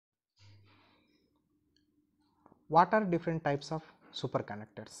What are different types of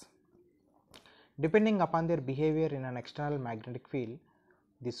superconductors? Depending upon their behavior in an external magnetic field,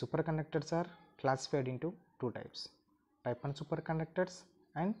 the superconductors are classified into two types: type 1 superconductors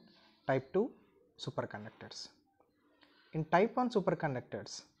and type 2 superconductors. In type 1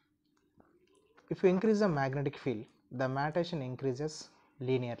 superconductors, if you increase the magnetic field, the matter increases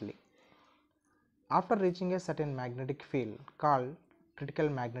linearly. After reaching a certain magnetic field called critical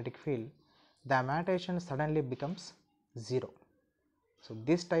magnetic field, the matter suddenly becomes zero. So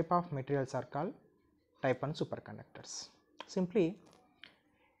this type of materials are called type 1 superconductors. Simply,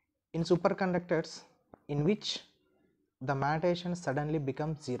 in superconductors in which the matter suddenly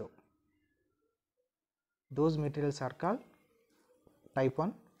becomes zero, those materials are called type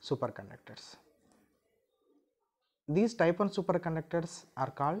 1 superconductors. These type 1 superconductors are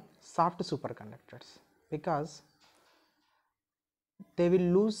called soft superconductors because they will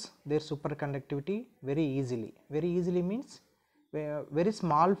lose their superconductivity very easily. Very easily means very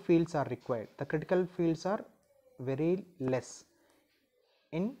small fields are required. The critical fields are very less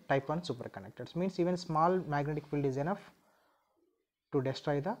in type 1 superconductors. Means even small magnetic field is enough to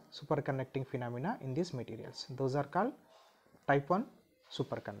destroy the superconducting phenomena in these materials. Those are called type 1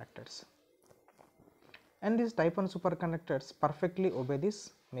 superconductors. And these type 1 superconductors perfectly obey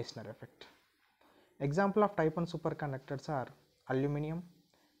this Meissner effect. Example of type 1 superconductors are aluminum,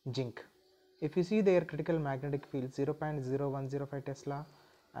 zinc. If you see their critical magnetic field 0.0105 Tesla,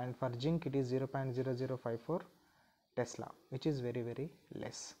 and for zinc it is 0.0054 Tesla, which is very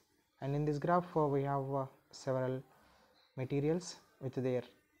less. And in this graph we have several materials with their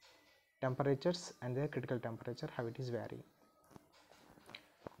temperatures and their critical temperature, how it is varying.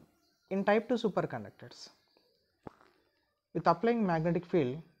 In type 2 superconductors, with applying magnetic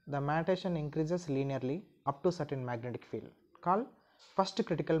field, the matter increases linearly up to certain magnetic field called first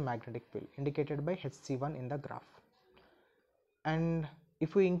critical magnetic field, indicated by Hc1 in the graph. And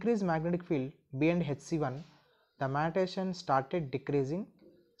if we increase magnetic field beyond Hc1, the matter started decreasing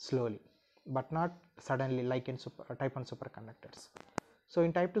slowly but not suddenly like in type 1 superconductors. So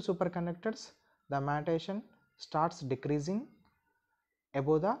in type 2 superconductors, the matter starts decreasing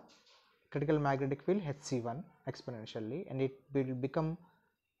above the critical magnetic field Hc1 exponentially, and it will become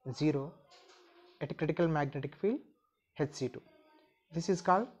 0 at a critical magnetic field Hc2. This is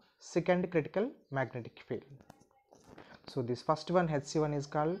called second critical magnetic field. So this first one Hc1 is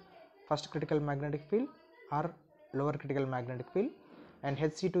called first critical magnetic field or lower critical magnetic field, and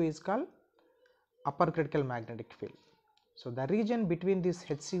Hc2 is called upper critical magnetic field. So the region between this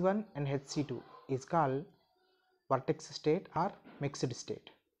Hc1 and Hc2 is called vortex state or mixed state,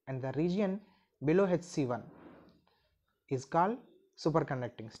 and the region below Hc1 is called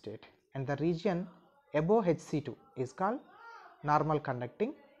superconducting state, and the region above Hc2 is called normal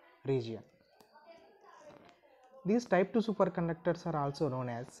conducting region. These type 2 superconductors are also known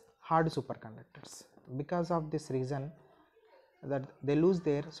as hard superconductors because of this reason that they lose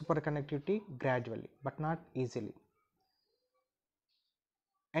their superconductivity gradually but not easily,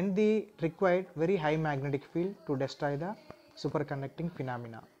 and they require very high magnetic field to destroy the superconducting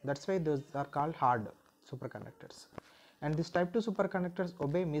phenomena. That's why those are called hard superconductors. And these type 2 superconductors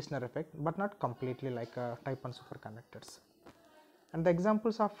obey Meissner effect but not completely like type 1 superconductors. And the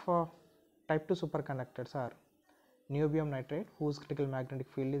examples of type 2 superconductors are niobium nitride, whose critical magnetic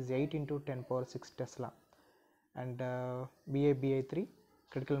field is 8 into 10 power 6 Tesla, and Ba3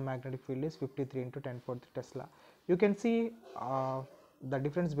 critical magnetic field is 53 into 10 power 3 Tesla. You can see the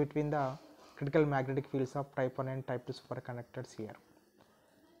difference between the critical magnetic fields of type 1 and type 2 superconductors here.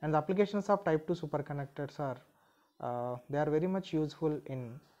 And the applications of type 2 superconductors are they are very much useful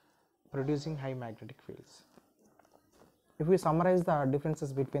in producing high magnetic fields. If we summarize the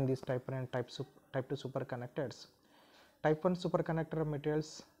differences between these type 1 and type 2 superconductors, type 1 superconductor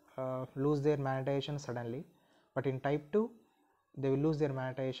materials lose their magnetization suddenly, but in type 2 they will lose their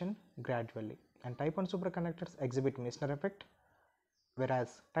magnetization gradually, and type 1 superconductors exhibit Meissner effect,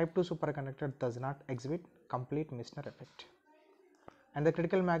 whereas type 2 superconductor does not exhibit complete Meissner effect. And the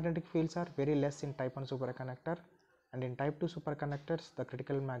critical magnetic fields are very less in type 1 superconductor, and in type 2 superconductors the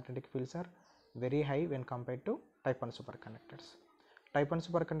critical magnetic fields are very high when compared to type 1 superconductors. Type 1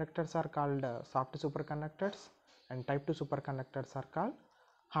 superconductors are called soft superconductors, and type 2 superconductors are called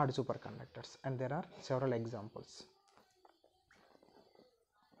hard superconductors, and there are several examples.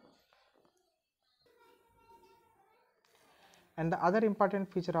 And the other important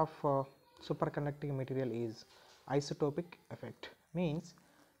feature of superconducting material is isotropic effect, means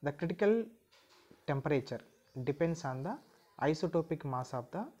the critical temperature depends on the isotopic mass of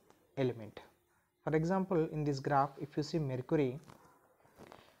the element. For example, in this graph, if you see mercury,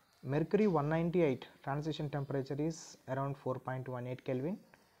 Mercury 198 transition temperature is around 4.18 Kelvin,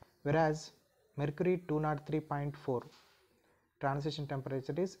 whereas Mercury 203.4 transition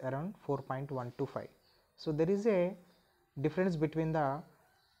temperature is around 4.125. So there is a difference between the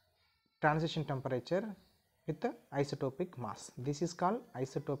transition temperature with the isotopic mass. This is called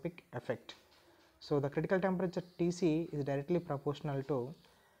isotopic effect. So the critical temperature Tc is directly proportional to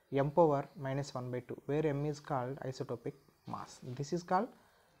m power minus 1 by 2, where m is called isotopic mass. This is called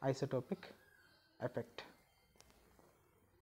isotopic effect.